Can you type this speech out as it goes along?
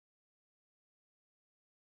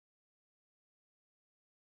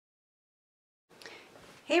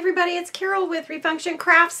Hey everybody, it's Carol with Refunction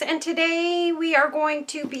Crafts, and today we are going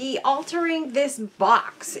to be altering this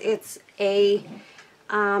box. It's a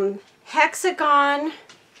hexagon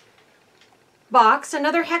box,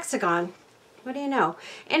 another hexagon. What do you know?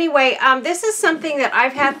 Anyway, this is something that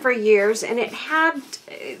I've had for years, and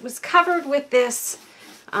it was covered with this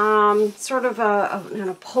sort of an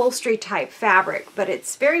upholstery type fabric, but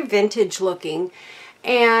it's very vintage looking.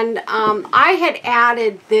 And I had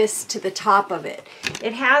added this to the top of it.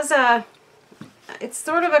 It has it's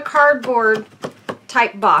sort of a cardboard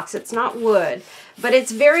type box. It's not wood, but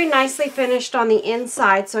it's very nicely finished on the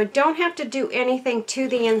inside, so I don't have to do anything to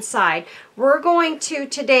the inside. We're going to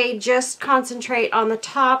today just concentrate on the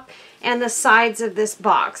top and the sides of this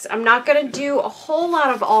box. I'm not going to do a whole lot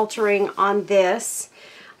of altering on this,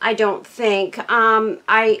 I don't think.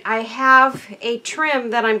 I have a trim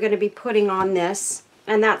that I'm going to be putting on this,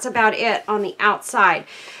 and that's about it on the outside.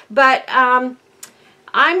 But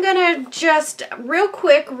I'm going to just real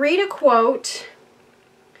quick read a quote.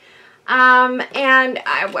 And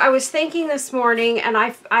I was thinking this morning, and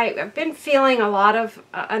I've been feeling a lot of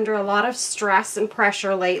under a lot of stress and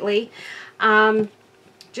pressure lately,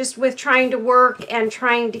 just with trying to work and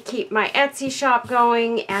trying to keep my Etsy shop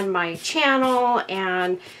going and my channel,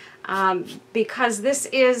 and because this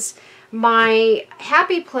is my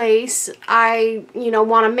happy place, I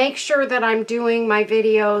want to make sure that I'm doing my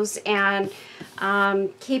videos and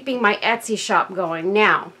keeping my Etsy shop going.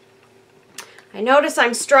 Now, I notice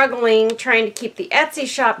I'm struggling trying to keep the Etsy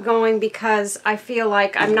shop going because I feel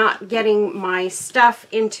like I'm not getting my stuff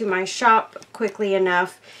into my shop quickly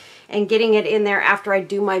enough and getting it in there after I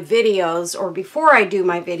do my videos or before I do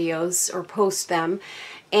my videos or post them.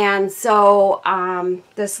 And so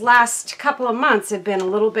this last couple of months have been a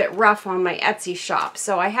little bit rough on my Etsy shop.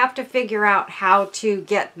 So I have to figure out how to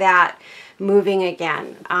get that moving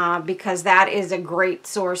again, because that is a great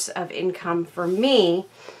source of income for me.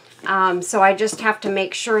 So I just have to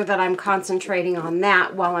make sure that I'm concentrating on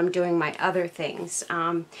that while I'm doing my other things.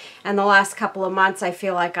 And the last couple of months I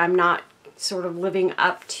feel like I'm not sort of living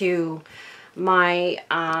up to my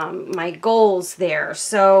my goals there,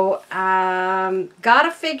 so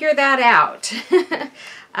gotta figure that out.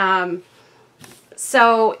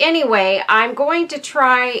 So anyway, I'm going to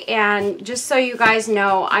try, and just so you guys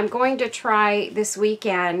know, I'm going to try this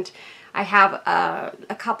weekend. I have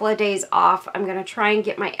a couple of days off. I'm going to try and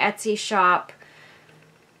get my Etsy shop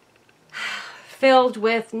filled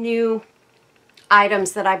with new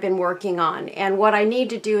items that I've been working on. And what I need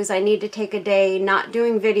to do is I need to take a day not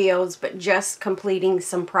doing videos, but just completing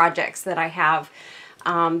some projects that I have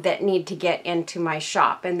that need to get into my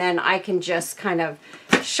shop. And then I can just kind of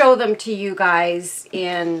show them to you guys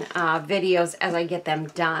in videos as I get them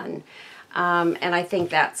done. And I think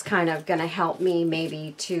that's kind of going to help me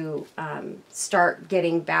maybe to start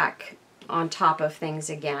getting back on top of things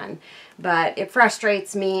again. But it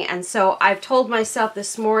frustrates me, and so I've told myself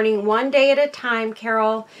this morning, one day at a time,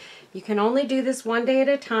 Carol. You can only do this one day at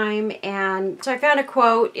a time. And so I found a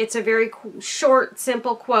quote. It's a very short,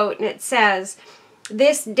 simple quote, and it says,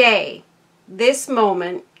 "This day, this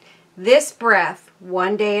moment, this breath,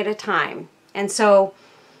 one day at a time." And so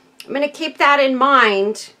I'm going to keep that in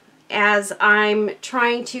mind as I'm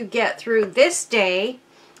trying to get through this day.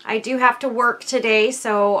 I do have to work today,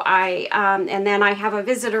 so and then I have a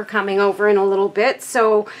visitor coming over in a little bit,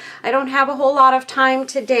 so I don't have a whole lot of time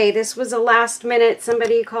today. This was a last minute.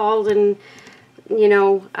 Somebody called and,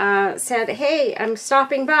 said, "Hey, I'm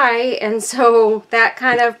stopping by," and so that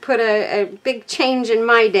kind of put a big change in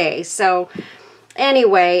my day. So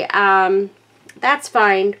anyway, that's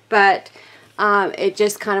fine, but it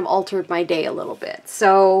just kind of altered my day a little bit.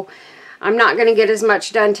 So I'm not going to get as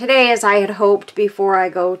much done today as I had hoped before I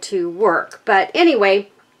go to work. But anyway,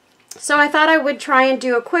 so I thought I would try and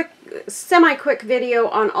do a quick, semi-quick video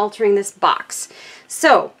on altering this box.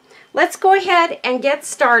 So let's go ahead and get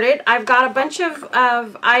started. I've got a bunch of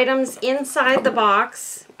items inside the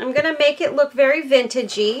box. I'm going to make it look very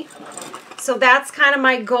vintagey. So that's kind of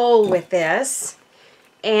my goal with this.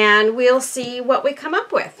 And we'll see what we come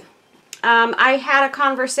up with. I had a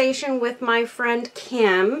conversation with my friend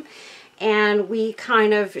Kim, and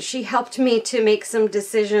she helped me to make some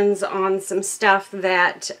decisions on some stuff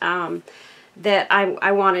that that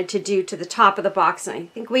I wanted to do to the top of the box, and I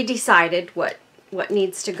think we decided what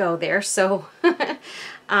needs to go there. So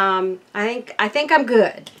I think I'm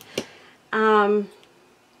good.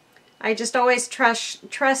 I just always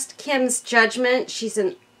trust Kim's judgment. She's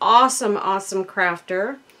an awesome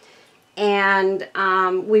crafter, and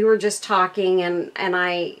we were just talking, and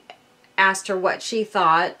I asked her what she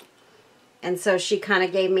thought. And so she kind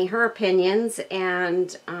of gave me her opinions,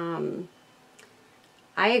 and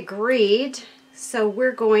I agreed, so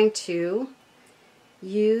we're going to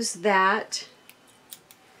use that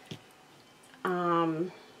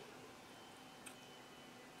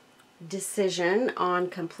decision on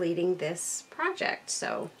completing this project.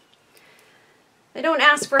 So they don't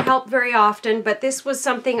ask for help very often, but this was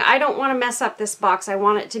something, I don't want to mess up this box. I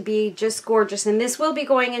want it to be just gorgeous, and this will be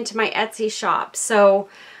going into my Etsy shop. So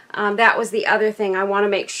that was the other thing. I want to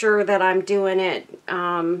make sure that I'm doing it,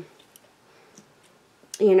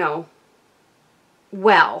 you know,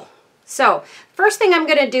 well. So first thing I'm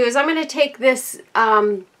going to do is I'm going to take this,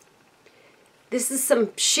 this is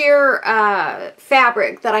some sheer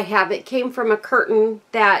fabric that I have. It came from a curtain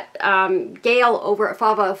that Gail over at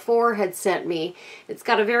Fava 4 had sent me. It's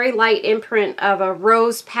got a very light imprint of a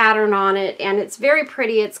rose pattern on it, and it's very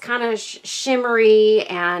pretty. It's kind of shimmery,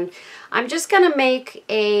 and I'm just going to make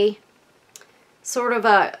a sort of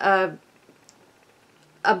a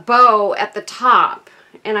bow at the top.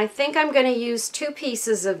 And I think I'm going to use 2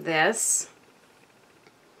 pieces of this.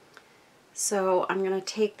 So I'm going to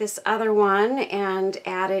take this other one and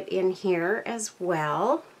add it in here as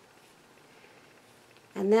well.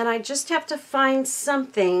 And then I just have to find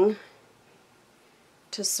something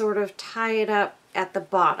to sort of tie it up at the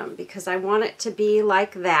bottom, because I want it to be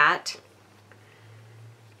like that.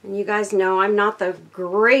 And you guys know I'm not the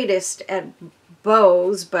greatest at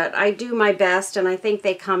bows, but I do my best, and I think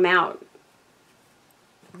they come out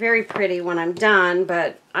very pretty when I'm done,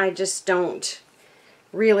 but I just don't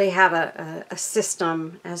really have a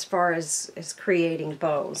system as far as creating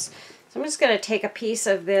bows. So I'm just going to take a piece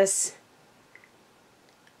of this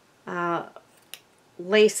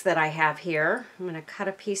lace that I have here. I'm going to cut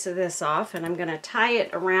a piece of this off, and I'm going to tie it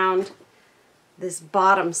around this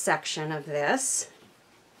bottom section of this.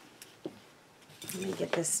 Let me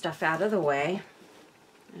get this stuff out of the way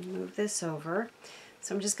and move this over.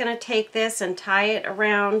 So I'm just going to take this and tie it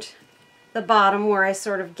around the bottom where I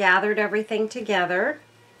sort of gathered everything together,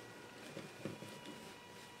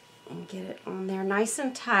 and get it on there nice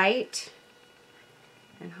and tight.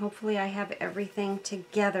 And hopefully I have everything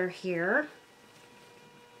together here.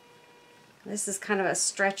 This is kind of a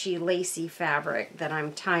stretchy, lacy fabric that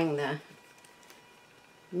I'm tying the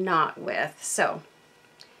knot with. So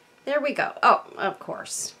there we go. Oh, of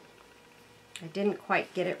course, I didn't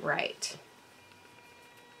quite get it right.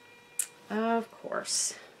 Of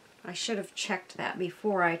course. I should have checked that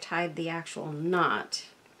before I tied the actual knot.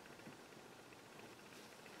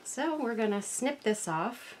 So we're going to snip this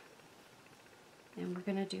off, and we're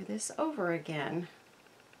going to do this over again.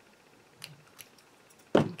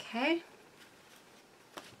 Okay.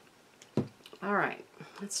 All right,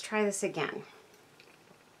 let's try this again.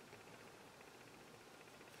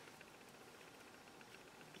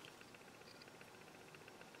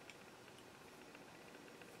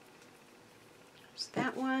 There's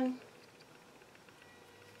that one.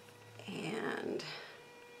 And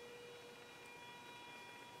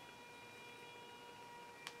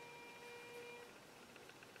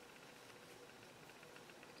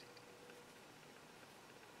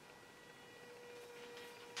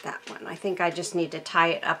that one. I think I just need to tie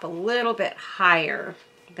it up a little bit higher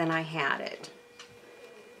than I had it.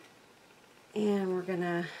 And we're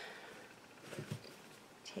gonna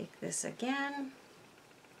take this again.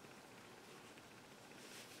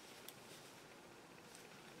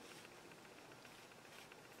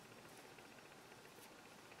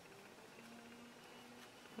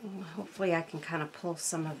 Hopefully I can kind of pull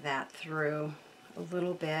some of that through a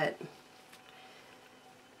little bit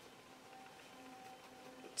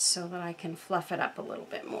so that I can fluff it up a little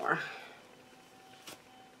bit more.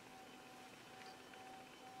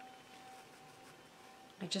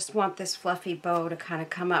 I just want this fluffy bow to kind of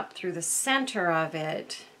come up through the center of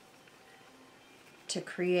it to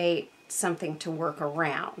create something to work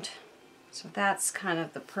around. So that's kind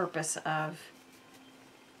of the purpose of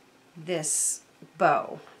this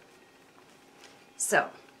bow. So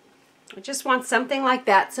I just want something like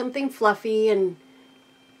that, something fluffy and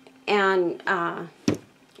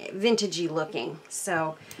vintagey looking.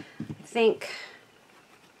 So I think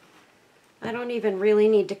I don't even really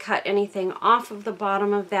need to cut anything off of the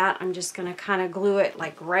bottom of that. I'm just going to kind of glue it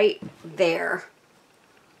like right there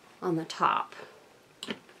on the top.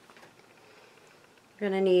 We're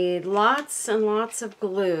going to need lots and lots of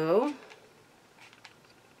glue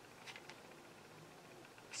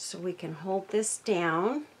so we can hold this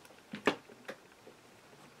down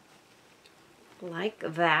like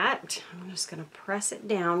that. I'm just going to press it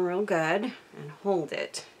down real good and hold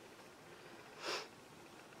it.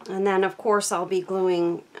 And then of course I'll be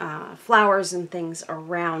gluing flowers and things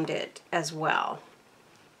around it as well.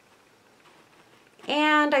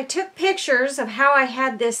 And I took pictures of how I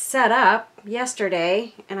had this set up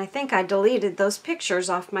yesterday, and I think I deleted those pictures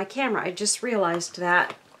off my camera. I just realized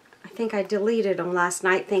that. I think I deleted them last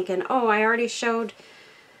night thinking, oh, I already showed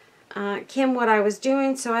Kim what I was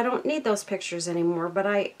doing, so I don't need those pictures anymore, but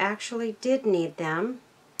I actually did need them.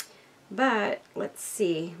 But let's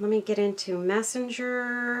see, let me get into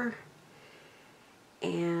Messenger,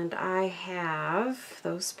 and I have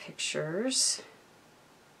those pictures.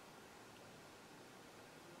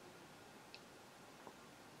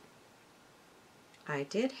 I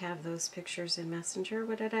did have those pictures in Messenger.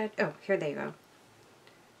 What did I? Oh, here they go.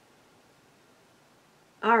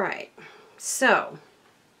 All right, so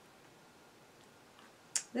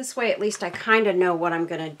this way at least I kind of know what I'm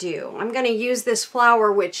going to do. I'm going to use this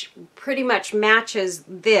flower which pretty much matches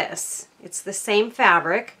this. It's the same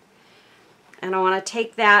fabric. And I want to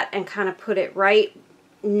take that and kind of put it right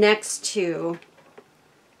next to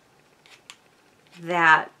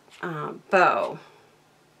that bow.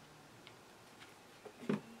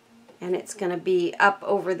 And it's going to be up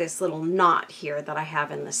over this little knot here that I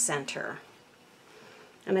have in the center.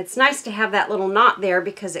 And it's nice to have that little knot there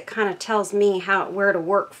because it kind of tells me where to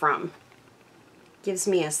work from. Gives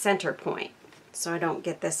me a center point so I don't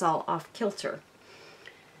get this all off kilter.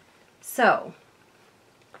 So,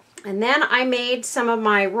 and then I made some of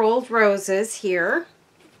my rolled roses here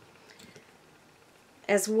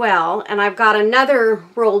as well. And I've got another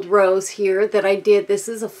rolled rose here that I did. This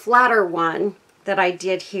is a flatter one that I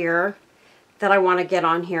did here that I want to get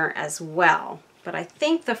on here as well. But I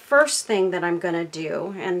think the first thing that I'm going to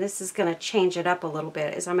do, and this is going to change it up a little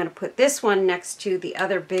bit, is I'm going to put this one next to the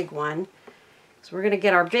other big one. So we're going to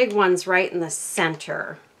get our big ones right in the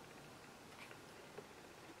center.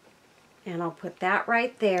 And I'll put that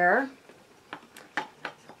right there.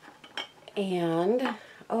 And,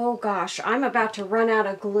 oh gosh, I'm about to run out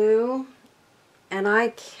of glue. And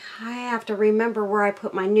I have to remember where I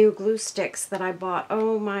put my new glue sticks that I bought.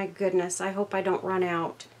 Oh my goodness, I hope I don't run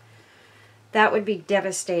out. That would be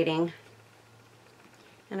devastating.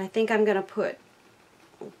 And I think I'm going to put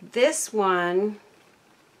this one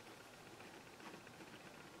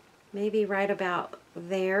maybe right about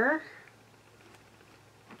there.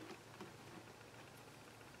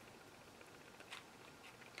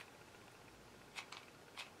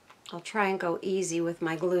 I'll try and go easy with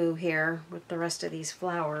my glue here with the rest of these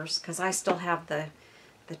flowers because I still have the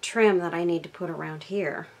trim that I need to put around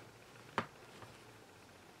here.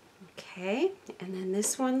 Okay, and then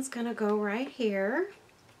this one's going to go right here.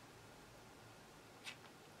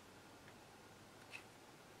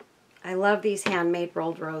 I love these handmade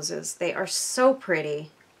rolled roses. They are so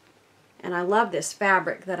pretty. And I love this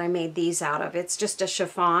fabric that I made these out of. It's just a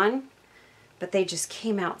chiffon, but they just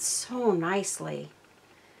came out so nicely.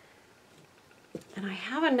 And I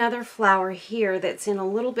have another flower here that's in a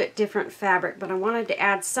little bit different fabric, but I wanted to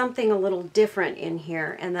add something a little different in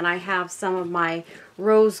here. And then I have some of my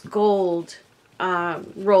rose gold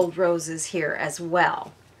rolled roses here as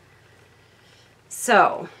well.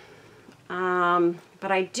 So,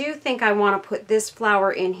 but I do think I want to put this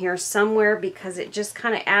flower in here somewhere because it just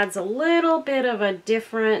kind of adds a little bit of a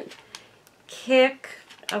different kick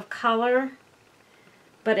of color.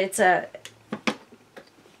 But it's a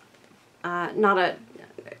not a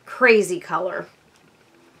crazy color.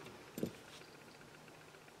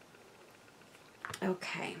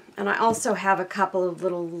 Okay, and I also have a couple of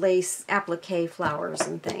little lace applique flowers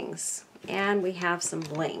and things. And we have some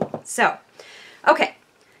bling. So, okay.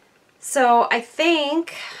 So I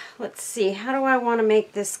think, let's see, how do I want to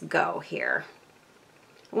make this go here?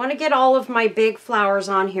 I want to get all of my big flowers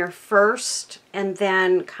on here first and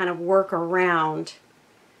then kind of work around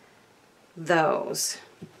those.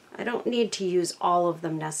 I don't need to use all of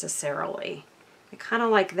them necessarily. I kind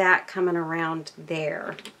of like that coming around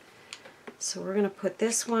there. So we're going to put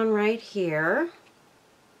this one right here.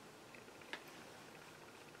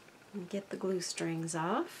 And get the glue strings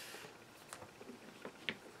off.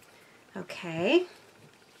 Okay.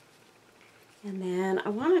 And then I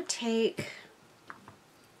want to take,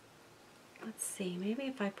 let's see, maybe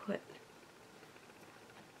if I put,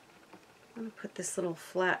 I'm going to put this little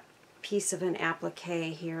flat piece of an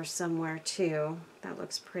applique here somewhere too. That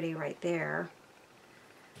looks pretty right there.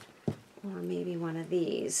 Or maybe one of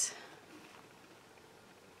these.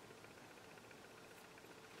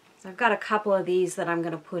 So I've got a couple of these that I'm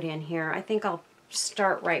going to put in here. I think I'll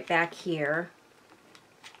start right back here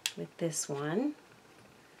with this one.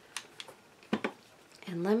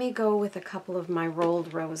 And let me go with a couple of my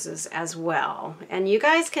rolled roses as well. And you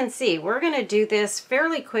guys can see, we're going to do this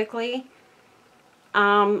fairly quickly.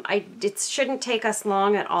 It shouldn't take us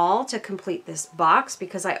long at all to complete this box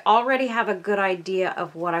because I already have a good idea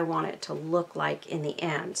of what I want it to look like in the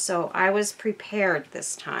end. So I was prepared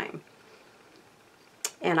this time.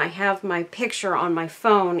 And I have my picture on my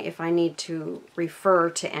phone if I need to refer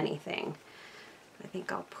to anything. I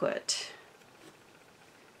think I'll put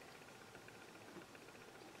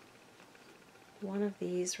one of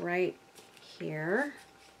these right here.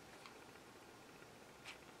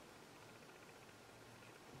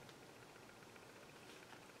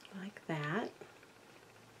 Like that.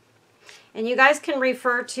 And you guys can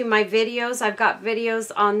refer to my videos. I've got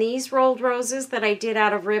videos on these rolled roses that I did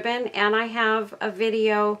out of ribbon, and I have a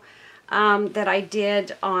video that I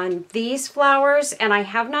did on these flowers, and I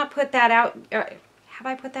have not put that out. Have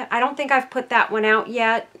I put that? I don't think I've put that one out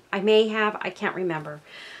yet. I may have. I can't remember.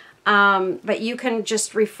 But you can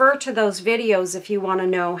just refer to those videos if you want to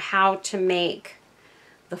know how to make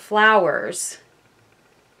the flowers.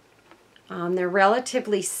 They're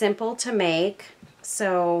relatively simple to make,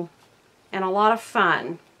 and a lot of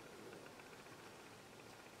fun.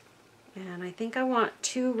 And I think I want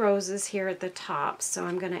 2 roses here at the top, so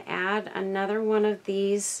I'm going to add another one of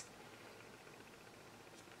these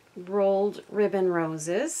rolled ribbon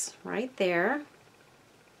roses right there.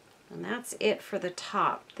 And that's it for the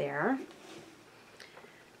top there.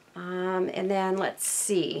 And then let's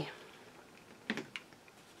see.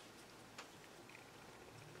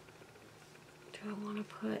 Do I want to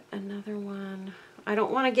put another one? I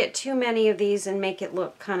don't want to get too many of these and make it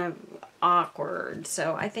look kind of awkward.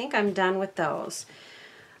 So I think I'm done with those.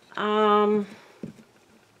 I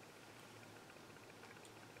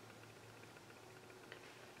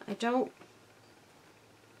don't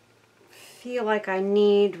feel like I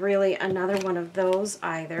need really another one of those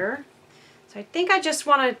either. So I think I just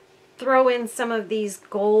want to throw in some of these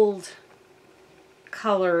gold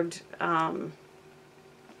colored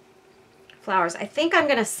flowers. I think I'm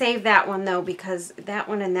going to save that one though, because that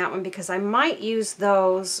one and that one, because I might use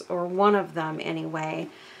those, or one of them anyway,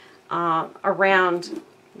 around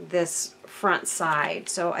this front side.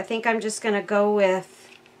 So I think I'm just going to go with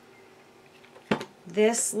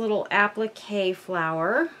this little applique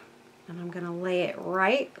flower, and I'm going to lay it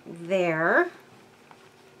right there.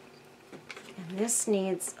 And this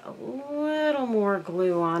needs a little more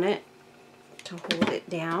glue on it to hold it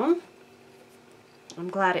down. I'm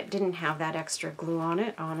glad it didn't have that extra glue on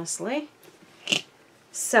it, honestly.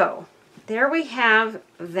 So there we have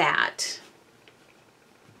that.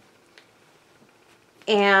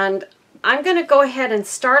 And I'm going to go ahead and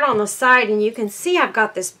start on the side, and you can see I've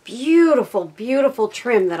got this beautiful, beautiful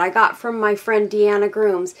trim that I got from my friend Deanna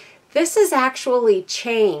Grooms. This is actually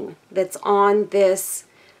chain that's on this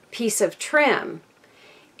piece of trim.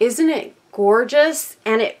 Isn't it gorgeous?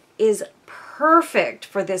 And it is perfect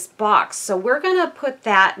for this box. So we're going to put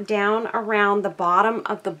that down around the bottom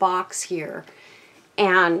of the box here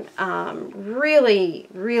and really,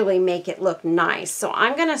 really make it look nice. So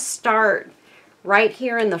I'm going to start right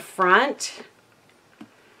here in the front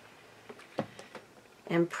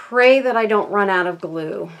and pray that I don't run out of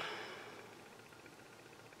glue.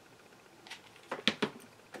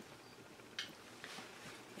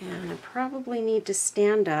 And I probably need to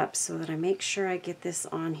stand up so that I make sure I get this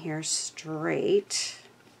on here straight.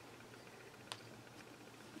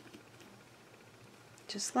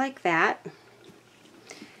 Just like that.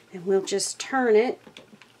 And we'll just turn it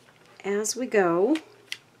as we go.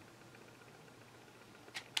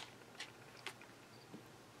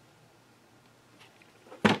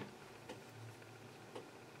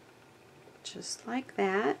 Just like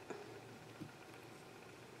that.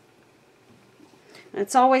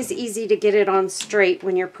 It's always easy to get it on straight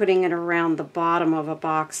when you're putting it around the bottom of a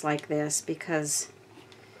box like this, because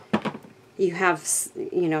you have,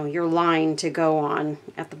 you know, your line to go on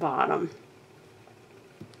at the bottom.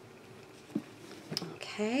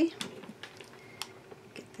 Okay.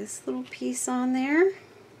 Get this little piece on there.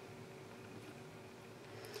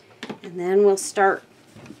 And then we'll start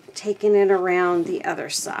taking it around the other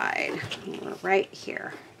side. We're right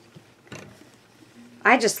here.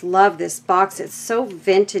 I just love this box. It's so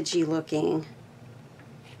vintagey looking.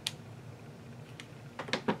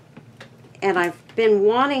 And I've been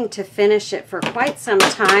wanting to finish it for quite some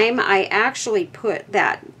time. I actually put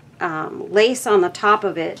that lace on the top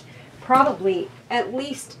of it probably at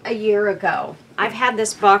least a year ago. I've had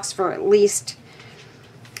this box for at least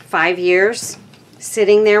 5 years,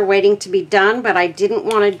 sitting there waiting to be done, but I didn't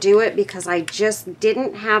want to do it because I just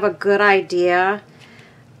didn't have a good idea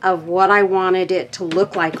of what I wanted it to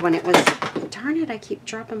look like when it was, darn it, I keep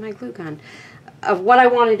dropping my glue gun, of what I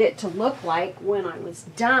wanted it to look like when I was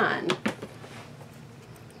done.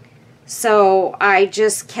 So I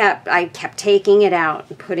kept taking it out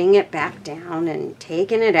and putting it back down and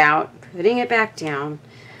taking it out, putting it back down.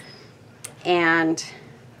 And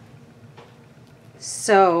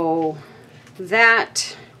so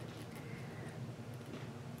that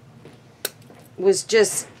was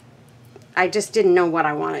just, I just didn't know what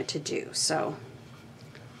I wanted to do. So,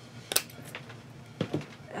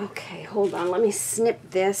 okay, hold on. Let me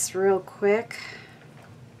snip this real quick.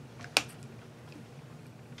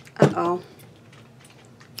 Uh-oh.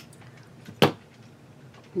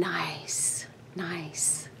 Nice,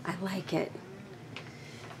 nice. I like it.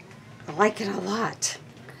 I like it a lot.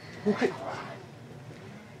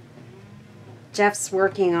 Jeff's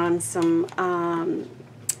working on some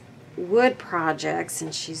wood projects,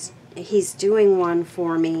 and he's doing one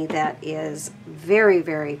for me that is very,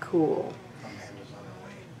 very cool.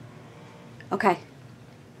 Okay.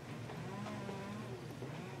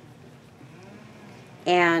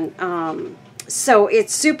 And so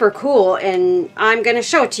it's super cool, and I'm going to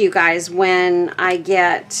show it to you guys when I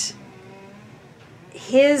get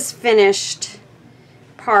his finished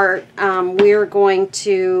part. We're going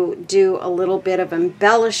to do a little bit of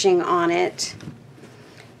embellishing on it,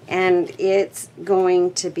 and it's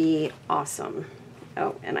going to be awesome.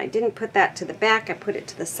 Oh, and I didn't put that to the back. I put it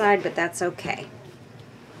to the side, but that's okay.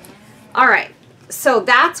 All right, so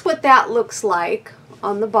that's what that looks like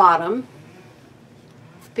on the bottom.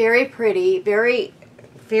 Very pretty, very,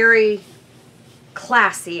 very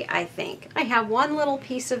classy, I think. I have one little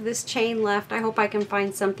piece of this chain left. I hope I can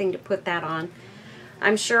find something to put that on.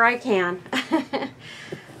 I'm sure I can.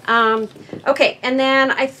 Okay, and then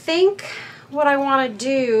I think what I want to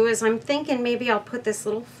do is I'm thinking maybe I'll put this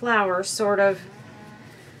little flower sort of,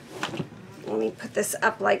 let me put this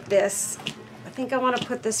up like this. I think I want to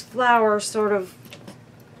put this flower sort of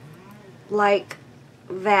like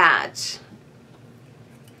that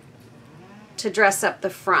to dress up the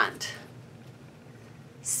front.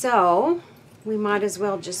 So we might as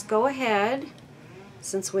well just go ahead,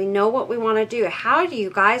 since we know what we want to do. How do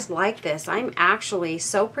you guys like this? I'm actually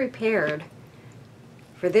so prepared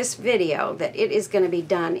for this video that it is going to be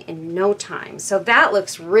done in no time. So that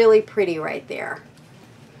looks really pretty right there.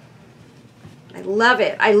 I love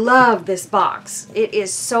it. I love this box. It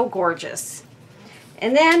is so gorgeous.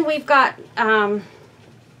 And then we've got, I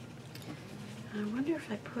wonder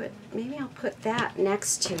if I put, maybe I'll put that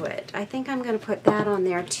next to it. I think I'm going to put that on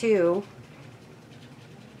there too.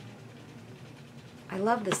 I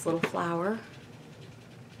love this little flower.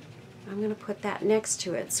 I'm going to put that next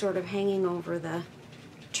to it, sort of hanging over the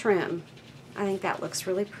trim. I think that looks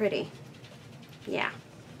really pretty. Yeah.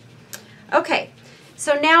 Okay,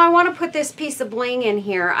 so now I want to put this piece of bling in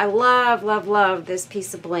here. I love, love, love this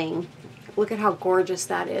piece of bling. Look at how gorgeous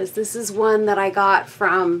that is. This is one that I got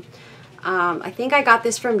from, I think I got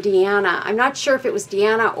this from Deanna. I'm not sure if it was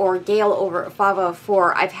Deanna or Gail over at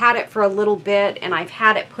 504. I've had it for a little bit, and I've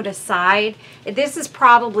had it put aside. This is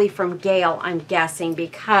probably from Gail, I'm guessing,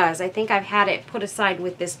 because I think I've had it put aside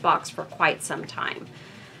with this box for quite some time.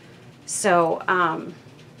 So,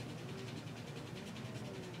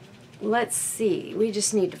 let's see. We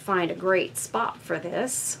just need to find a great spot for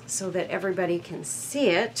this so that everybody can see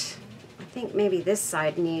it. I think maybe this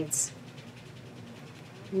side needs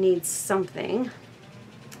something.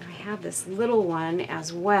 I have this little one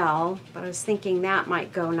as well, but I was thinking that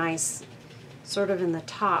might go nice sort of in the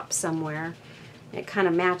top somewhere. It kind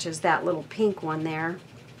of matches that little pink one there.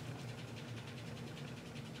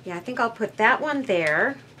 Yeah, I think I'll put that one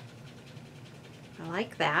there. I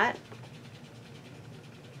like that.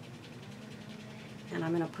 And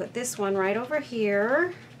I'm going to put this one right over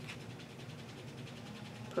here.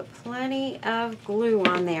 Put plenty of glue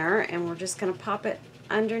on there, and we're just going to pop it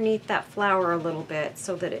underneath that flower a little bit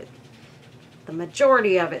so that the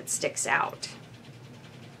majority of it sticks out.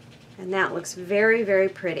 And that looks very, very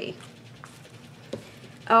pretty.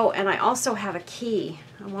 Oh, and I also have a key.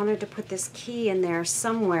 I wanted to put this key in there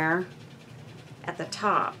somewhere at the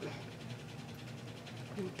top.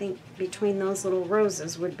 I think between those little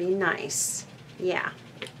roses would be nice. Yeah.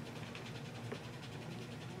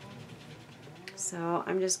 So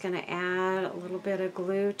I'm just going to add a little bit of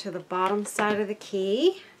glue to the bottom side of the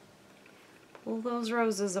key. Pull those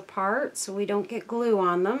roses apart so we don't get glue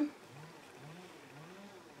on them.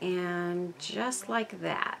 And just like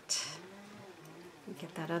that.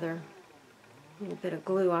 Get that other little bit of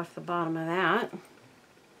glue off the bottom of that.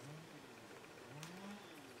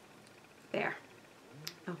 There.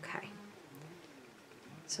 Okay.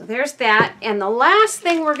 So there's that. And the last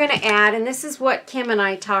thing we're going to add, and this is what Kim and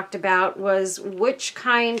I talked about, was which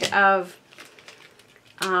kind of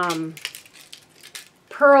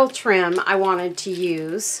pearl trim I wanted to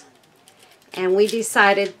use. And we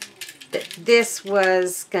decided that this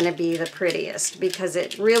was going to be the prettiest because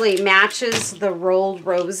it really matches the rolled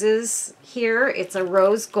roses here. It's a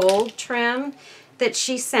rose gold trim that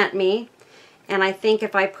she sent me. And I think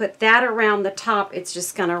if I put that around the top, it's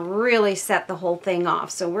just going to really set the whole thing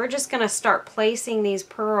off. So we're just going to start placing these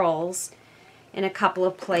pearls in a couple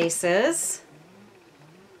of places.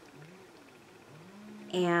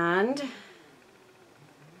 And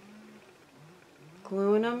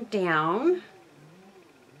gluing them down.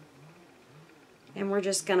 And we're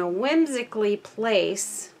just going to whimsically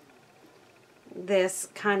place this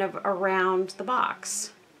kind of around the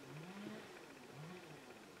box.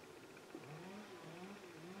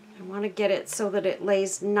 I want to get it so that it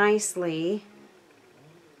lays nicely.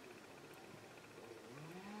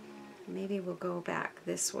 Maybe we'll go back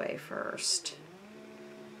this way first.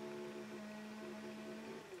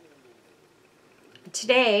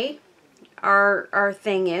 Today, our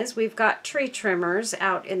thing is we've got tree trimmers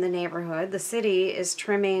out in the neighborhood. The city is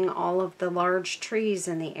trimming all of the large trees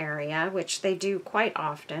in the area, which they do quite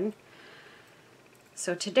often.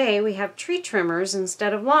 So today we have tree trimmers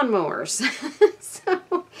instead of lawnmowers.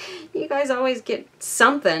 So you guys always get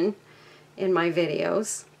something in my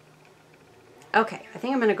videos. Okay, I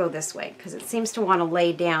think I'm going to go this way because it seems to want to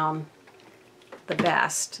lay down the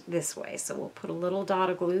best this way. So we'll put a little dot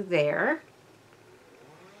of glue there.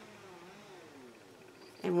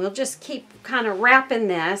 And we'll just keep kind of wrapping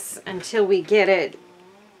this until we get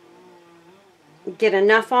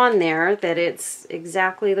enough on there that it's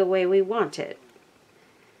exactly the way we want it.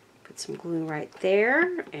 Put some glue right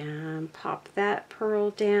there and pop that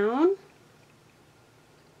pearl down.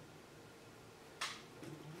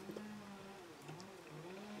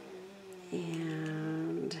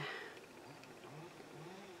 And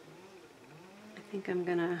I think I'm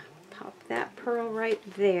gonna pop that pearl right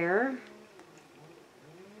there.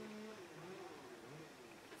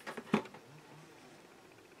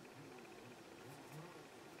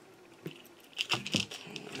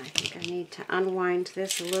 I need to unwind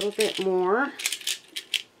this a little bit more.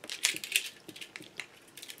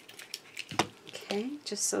 Okay,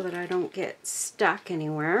 just so that I don't get stuck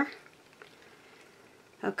anywhere.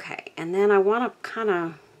 Okay, and then I want to kind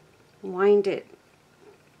of wind it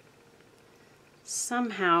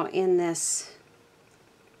somehow in this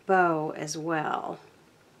bow as well.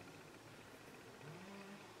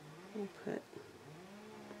 We'll put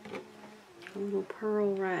a little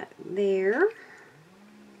pearl right there.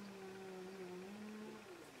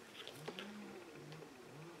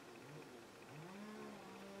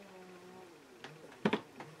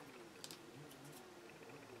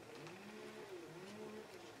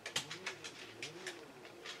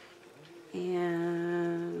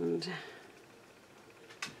 And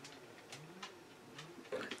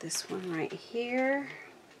put this one right here.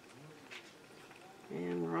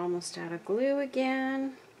 And we're almost out of glue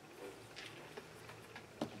again.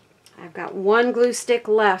 I've got one glue stick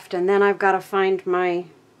left, and then I've got to find my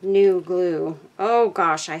new glue. Oh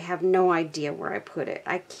gosh, I have no idea where I put it.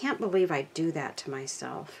 I can't believe I do that to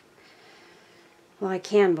myself. Well, I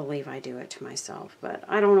can believe I do it to myself, but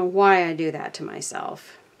I don't know why I do that to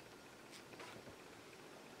myself.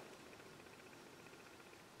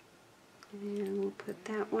 And we'll put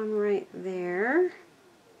that one right there.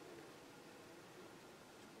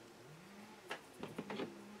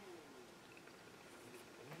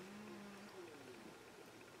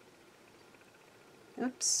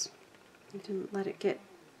 Oops, I didn't let it get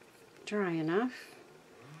dry enough.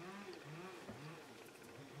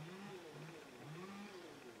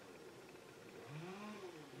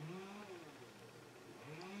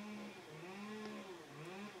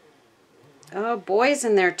 Oh, boys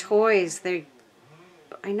and their toys.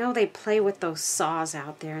 I know they play with those saws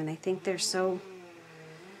out there and they think they're so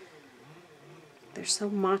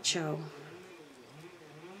macho.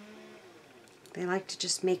 They like to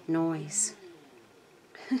just make noise.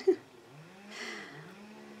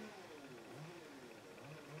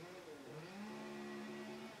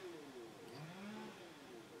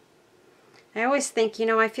 I always think, you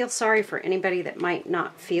know, I feel sorry for anybody that might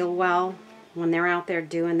not feel well when they're out there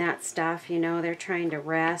doing that stuff. You know, they're trying to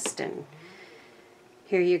rest, and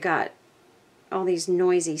here you got all these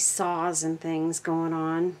noisy saws and things going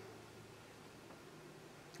on.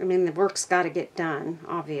 I mean, the work's got to get done,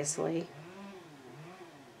 obviously.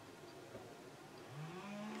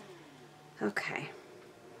 Okay.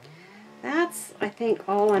 That's, I think,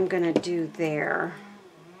 all I'm going to do there.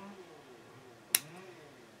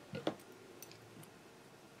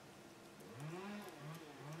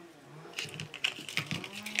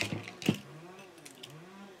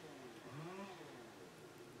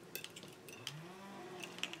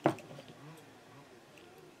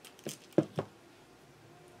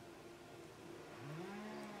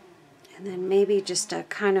 And then maybe just a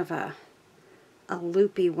kind of a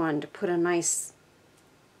loopy one to put a nice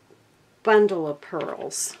bundle of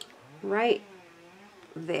pearls right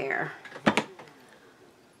there. And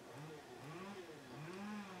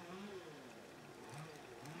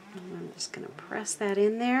I'm just going to press that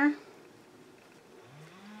in there.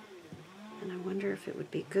 And I wonder if it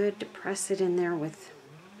would be good to press it in there with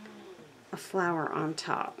a flower on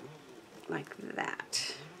top, like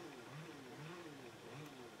that.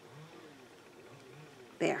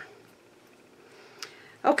 There.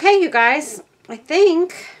 Okay, you guys, I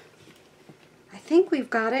think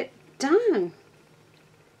we've got it done.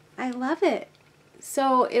 I love it.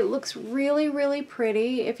 So it looks really, really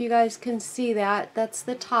pretty. If you guys can see that, that's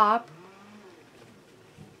the top.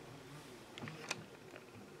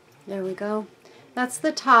 There we go. That's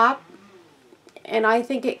the top. And I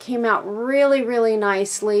think it came out really, really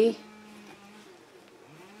nicely.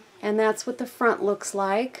 And that's what the front looks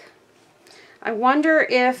like. I wonder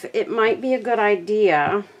if it might be a good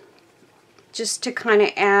idea just to kind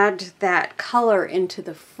of add that color into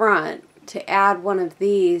the front, to add one of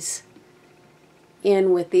these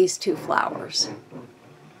in with these two flowers.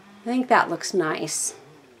 I think that looks nice.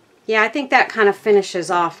 Yeah, I think that kind of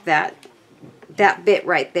finishes off that bit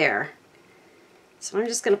right there. So I'm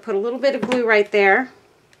just going to put a little bit of glue right there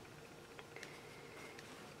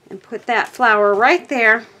and put that flower right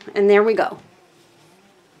there, and there we go.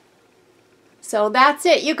 So that's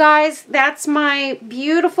it, you guys. That's my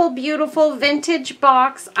beautiful, beautiful vintage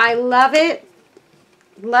box. I love it.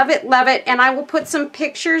 Love it, love it. And I will put some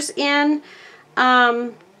pictures in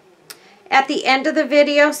at the end of the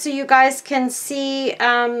video so you guys can see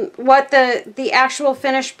what the actual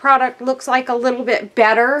finished product looks like a little bit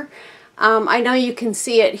better. I know you can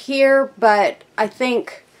see it here, but I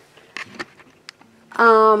think,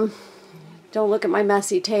 don't look at my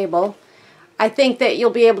messy table. I think that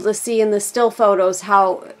you'll be able to see in the still photos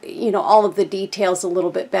how, you know, all of the details a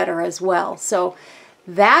little bit better as well. So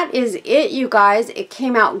that is it, you guys. It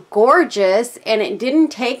came out gorgeous, and it didn't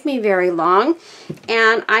take me very long,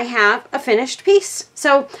 and I have a finished piece.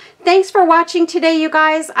 So thanks for watching today, you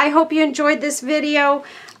guys. I hope you enjoyed this video.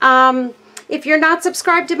 If you're not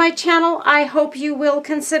subscribed to my channel, I hope you will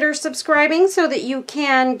consider subscribing so that you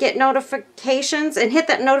can get notifications, and hit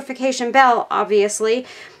that notification bell, obviously,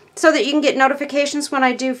 so that you can get notifications when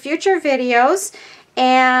I do future videos.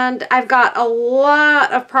 And I've got a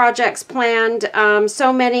lot of projects planned,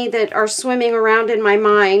 so many that are swimming around in my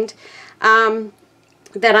mind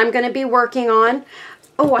that I'm going to be working on.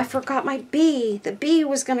 Oh, I forgot my bee. The bee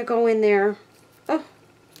was going to go in there. Oh,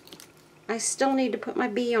 I still need to put my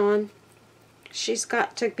bee on. She's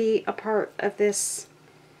got to be a part of this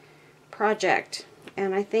project.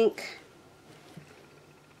 And I think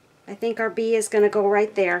our bee is going to go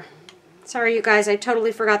right there. Sorry, you guys, I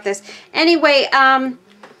totally forgot this. Anyway, I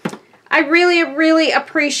really, really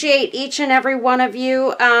appreciate each and every one of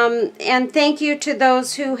you. And thank you to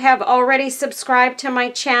those who have already subscribed to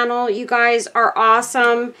my channel. You guys are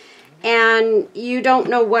awesome. And you don't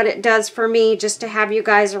know what it does for me just to have you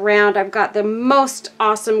guys around. I've got the most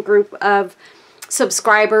awesome group of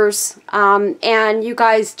subscribers. And you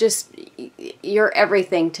guys just, you're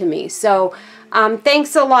everything to me. So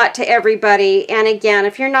thanks a lot to everybody. And again,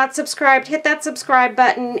 if you're not subscribed, hit that subscribe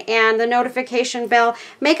button and the notification bell.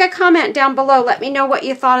 Make a comment down below. Let me know what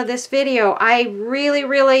you thought of this video. I really,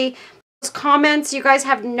 really, those comments, you guys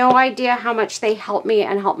have no idea how much they help me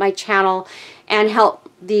and help my channel and help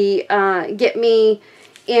the get me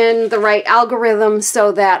in the right algorithm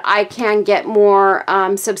so that I can get more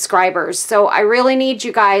subscribers. So I really need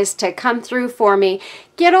you guys to come through for me.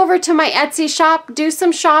 Get over to my Etsy shop, do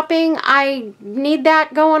some shopping. I need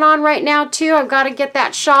that going on right now too. I've got to get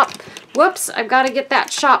that shop, I've got to get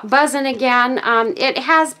that shop buzzing again. It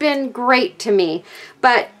has been great to me,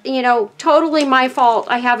 but you know, totally my fault.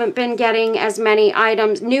 I haven't been getting as many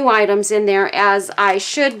items, new items in there as I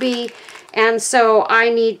should be, and so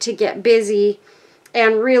I need to get busy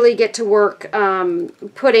and really get to work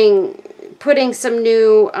putting some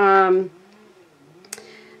new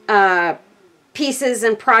pieces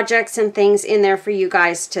and projects and things in there for you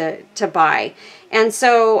guys to buy. And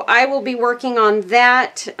so I will be working on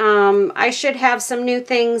that. I should have some new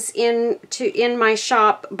things in my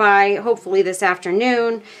shop by hopefully this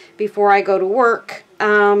afternoon before I go to work.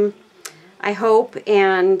 I hope.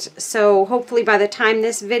 And so hopefully by the time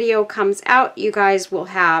this video comes out, you guys will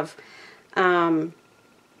have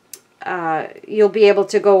you'll be able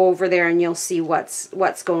to go over there and you'll see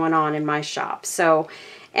what's going on in my shop. So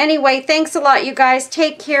anyway, thanks a lot, you guys.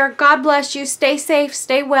 Take care. God bless you. Stay safe.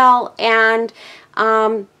 Stay well. And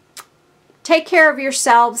take care of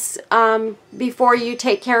yourselves before you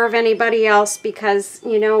take care of anybody else, because,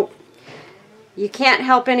 you know, you can't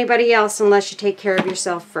help anybody else unless you take care of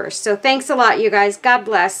yourself first. So thanks a lot, you guys. God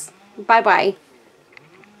bless. Bye-bye.